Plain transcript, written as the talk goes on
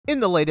In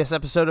the latest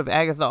episode of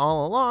Agatha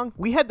All Along,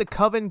 we had the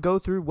Coven go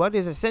through what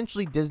is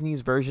essentially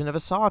Disney's version of a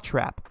Saw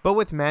trap, but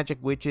with magic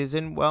witches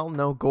and, well,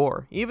 no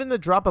gore. Even the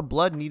drop of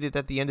blood needed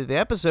at the end of the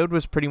episode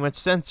was pretty much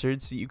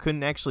censored, so you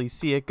couldn't actually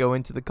see it go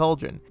into the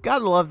cauldron.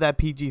 Gotta love that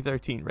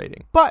PG-13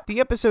 rating. But the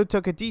episode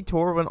took a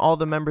detour when all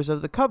the members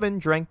of the Coven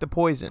drank the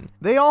poison.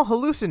 They all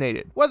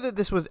hallucinated. Whether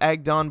this was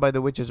egged on by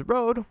the witch's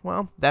road,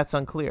 well, that's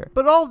unclear.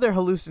 But all of their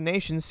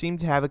hallucinations seemed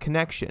to have a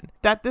connection,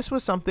 that this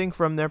was something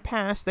from their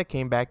past that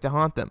came back to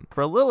haunt them.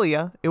 For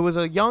Lilia, it was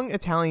a young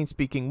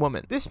Italian-speaking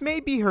woman. This may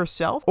be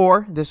herself,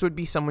 or this would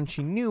be someone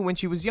she knew when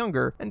she was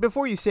younger. And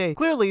before you say,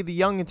 clearly the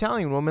young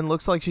Italian woman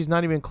looks like she's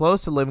not even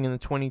close to living in the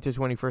 20th to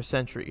 21st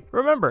century.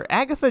 Remember,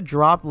 Agatha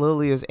dropped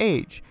Lilia's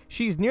age.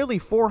 She's nearly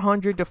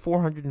 400 to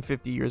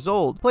 450 years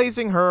old,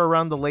 placing her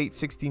around the late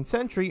 16th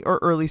century or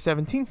early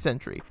 17th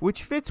century,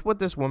 which fits what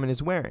this woman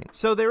is wearing.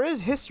 So there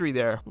is history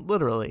there,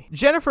 literally.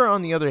 Jennifer,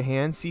 on the other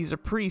hand, sees a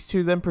priest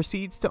who then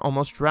proceeds to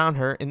almost drown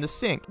her in the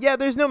sink. Yeah,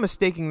 there's no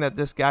mistaking that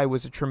this guy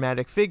was a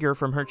traumatic figure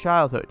from her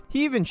childhood.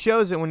 He even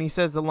shows it when he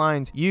says the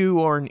lines,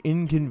 "You are an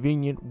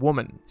inconvenient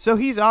woman." So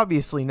he's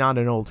obviously not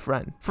an old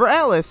friend. For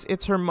Alice,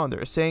 it's her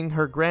mother, saying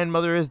her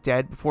grandmother is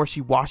dead before she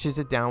washes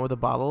it down with a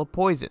bottle of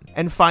poison.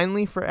 And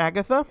finally, for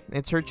Agatha,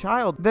 it's her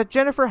child that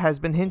Jennifer has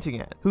been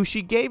hinting at, who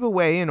she gave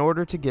away in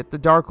order to get the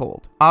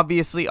Darkhold.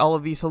 Obviously, all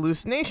of these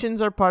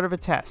hallucinations are part of a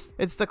test.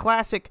 It's the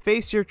classic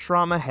face your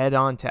trauma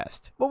head-on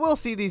test. But we'll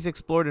see these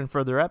explored in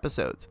further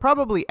episodes.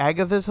 Probably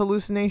Agatha's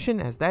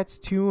hallucination, as that's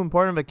too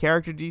important of a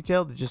character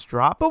detail to just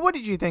drop. But what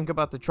did you think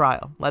about the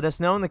trial? Let us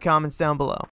know in the comments down below.